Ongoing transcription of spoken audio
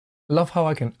Love how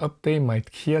I can update my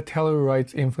Kia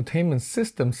Telluride Infotainment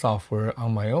system software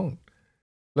on my own.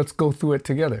 Let's go through it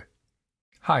together.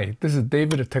 Hi, this is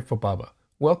David at Tech for Baba.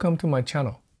 Welcome to my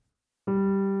channel.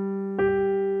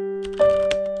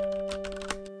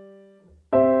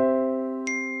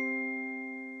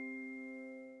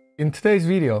 In today's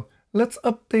video, let's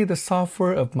update the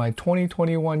software of my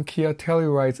 2021 Kia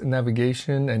Telluride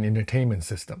navigation and entertainment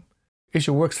system. It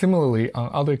should work similarly on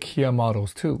other Kia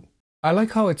models too. I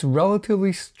like how it's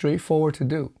relatively straightforward to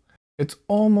do. It's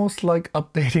almost like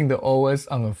updating the OS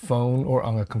on a phone or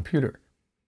on a computer.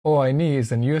 All I need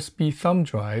is an USB thumb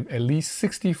drive at least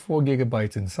 64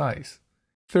 GB in size.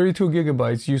 32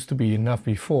 GB used to be enough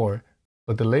before,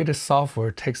 but the latest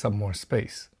software takes up more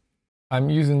space.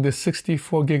 I'm using this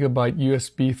 64 GB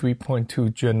USB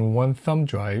 3.2 Gen 1 thumb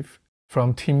drive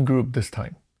from Team Group this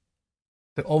time.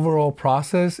 The overall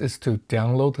process is to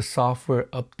download the software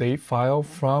update file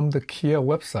from the Kia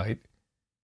website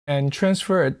and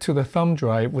transfer it to the thumb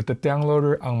drive with the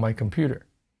downloader on my computer.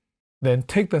 Then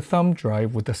take the thumb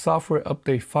drive with the software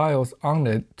update files on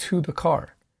it to the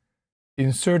car.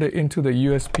 Insert it into the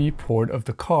USB port of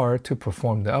the car to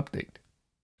perform the update.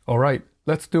 Alright,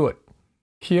 let's do it.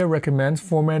 Kia recommends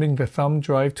formatting the thumb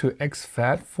drive to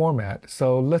exFAT format,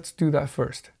 so let's do that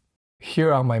first.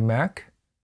 Here on my Mac,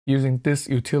 using this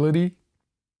utility,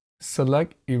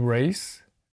 select Erase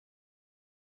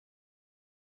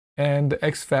and the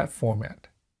exFAT format.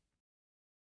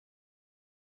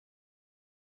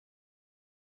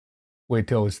 Wait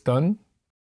till it's done.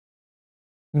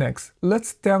 Next,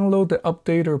 let's download the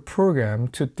updater program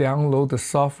to download the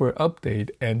software update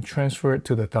and transfer it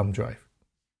to the thumb drive.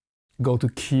 Go to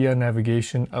Kia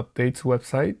Navigation Updates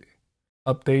website,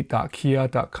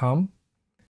 update.kia.com.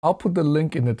 I'll put the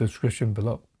link in the description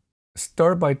below.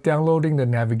 Start by downloading the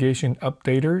navigation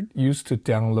updater used to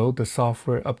download the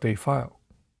software update file.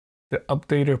 The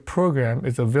updater program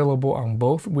is available on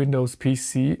both Windows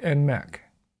PC and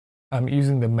Mac. I'm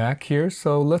using the Mac here,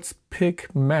 so let's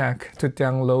pick Mac to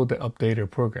download the updater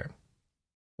program.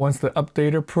 Once the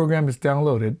updater program is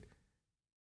downloaded,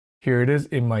 here it is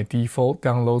in my default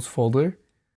downloads folder.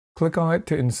 Click on it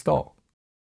to install.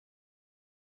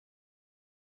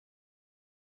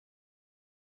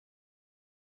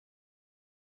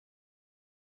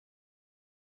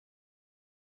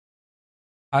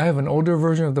 I have an older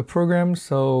version of the program,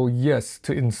 so yes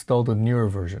to install the newer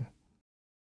version.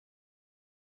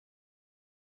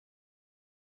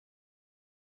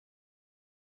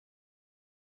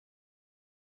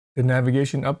 The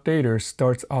navigation updater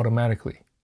starts automatically.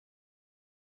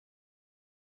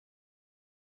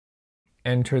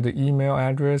 Enter the email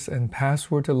address and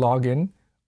password to log in,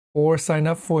 or sign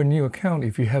up for a new account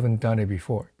if you haven't done it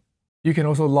before. You can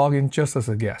also log in just as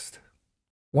a guest.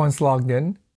 Once logged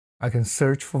in, I can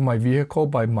search for my vehicle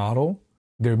by model.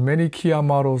 There are many Kia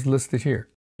models listed here.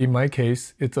 In my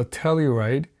case, it's a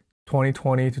Telluride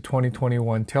 2020 to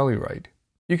 2021 Telluride.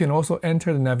 You can also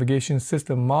enter the navigation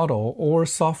system model or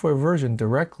software version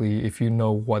directly if you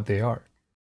know what they are.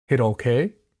 Hit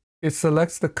OK. It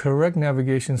selects the correct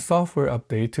navigation software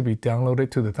update to be downloaded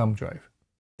to the thumb drive.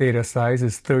 Data size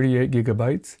is 38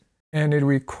 GB, and it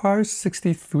requires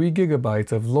 63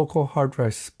 GB of local hard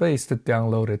drive space to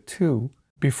download it to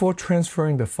before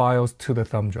transferring the files to the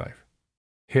thumb drive.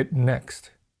 Hit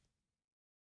Next.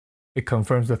 It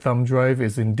confirms the thumb drive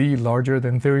is indeed larger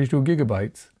than 32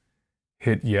 GB.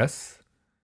 Hit Yes.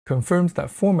 Confirms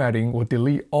that formatting will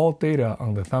delete all data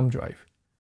on the thumb drive.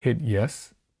 Hit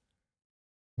Yes.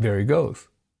 There it goes.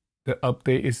 The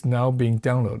update is now being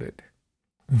downloaded.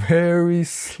 Very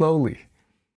slowly.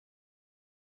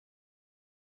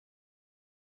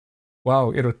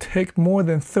 Wow, it'll take more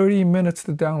than 30 minutes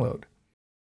to download.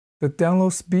 The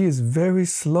download speed is very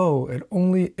slow at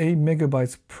only 8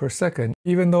 megabytes per second,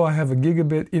 even though I have a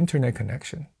gigabit internet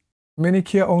connection. Many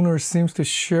Kia owners seem to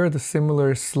share the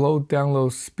similar slow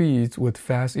download speeds with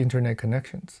fast internet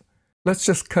connections. Let's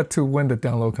just cut to when the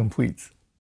download completes.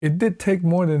 It did take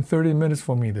more than 30 minutes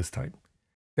for me this time.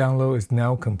 Download is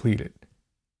now completed.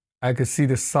 I can see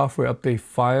the software update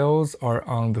files are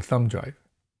on the thumb drive.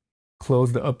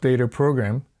 Close the updater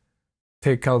program.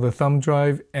 Take out the thumb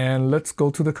drive and let's go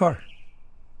to the car.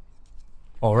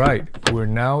 Alright, we're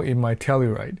now in my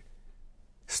Telluride.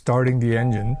 Starting the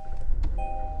engine.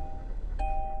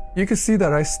 You can see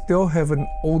that I still have an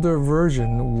older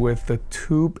version with the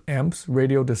tube amps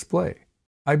radio display.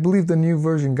 I believe the new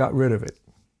version got rid of it.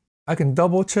 I can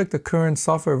double check the current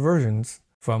software versions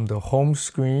from the home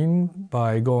screen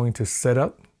by going to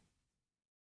Setup,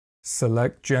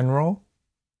 select General,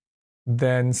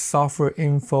 then Software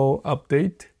Info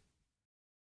Update,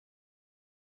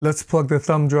 Let's plug the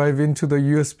thumb drive into the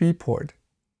USB port.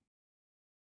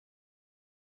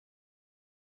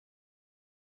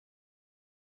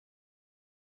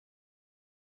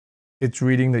 It's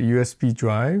reading the USB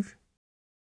drive,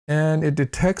 and it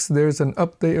detects there's an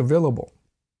update available.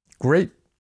 Great!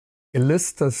 It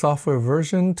lists the software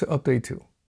version to update to.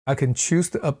 I can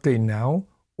choose to update now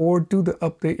or do the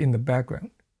update in the background.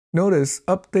 Notice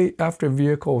update after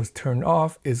vehicle is turned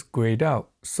off is grayed out,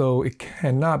 so it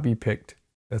cannot be picked.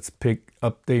 Let's pick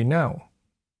update now.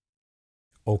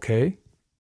 OK.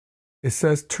 It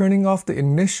says turning off the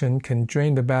ignition can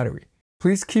drain the battery.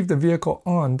 Please keep the vehicle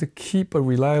on to keep a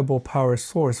reliable power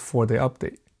source for the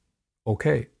update.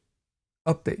 OK.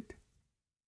 Update.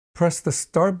 Press the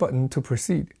start button to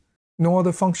proceed. No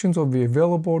other functions will be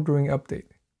available during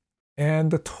update.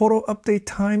 And the total update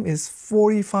time is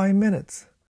 45 minutes.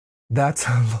 That's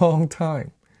a long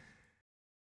time.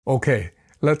 OK,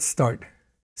 let's start.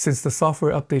 Since the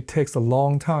software update takes a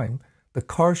long time, the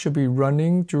car should be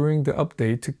running during the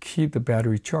update to keep the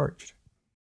battery charged.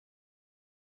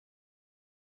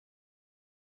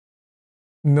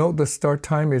 Note the start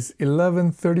time is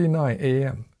 11:39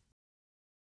 a.m.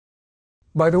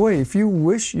 By the way, if you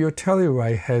wish your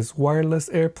Telluride has wireless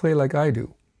AirPlay like I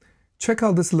do, check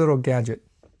out this little gadget.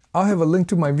 I'll have a link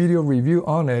to my video review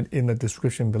on it in the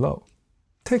description below.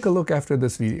 Take a look after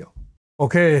this video.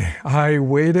 Okay, I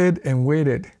waited and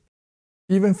waited.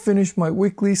 Even finished my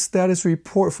weekly status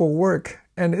report for work,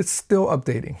 and it's still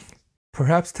updating.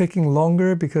 Perhaps taking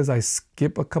longer because I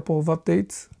skip a couple of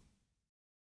updates?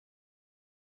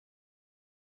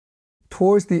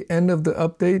 Towards the end of the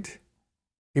update,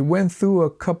 it went through a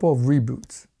couple of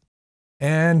reboots.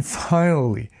 And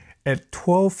finally, at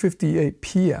 12:58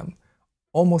 p.m.,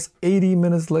 almost 80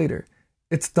 minutes later,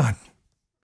 it's done.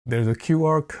 There's a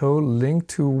QR code linked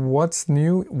to what's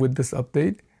new with this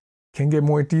update. Can get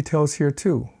more details here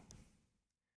too.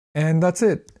 And that's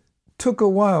it. Took a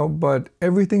while, but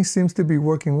everything seems to be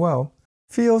working well.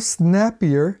 Feels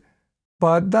snappier,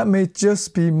 but that may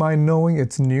just be my knowing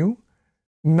it's new.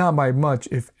 Not by much,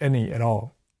 if any at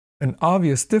all. An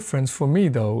obvious difference for me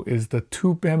though is the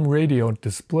Tube M radio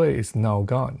display is now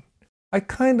gone. I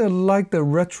kinda like the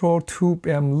retro Tube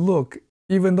M look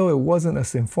even though it wasn't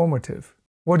as informative.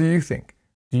 What do you think?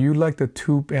 Do you like the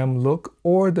Tube M look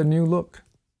or the new look?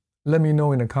 Let me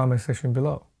know in the comment section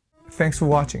below. Thanks for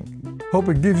watching. Hope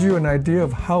it gives you an idea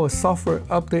of how a software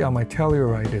update on my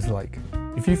Telluride is like.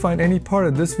 If you find any part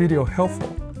of this video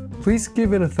helpful, please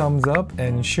give it a thumbs up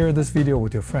and share this video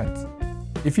with your friends.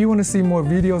 If you want to see more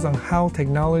videos on how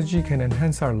technology can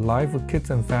enhance our life with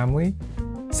kids and family,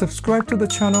 subscribe to the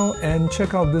channel and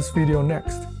check out this video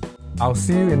next. I'll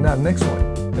see you in that next one.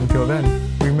 Until then,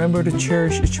 remember to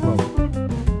cherish each moment.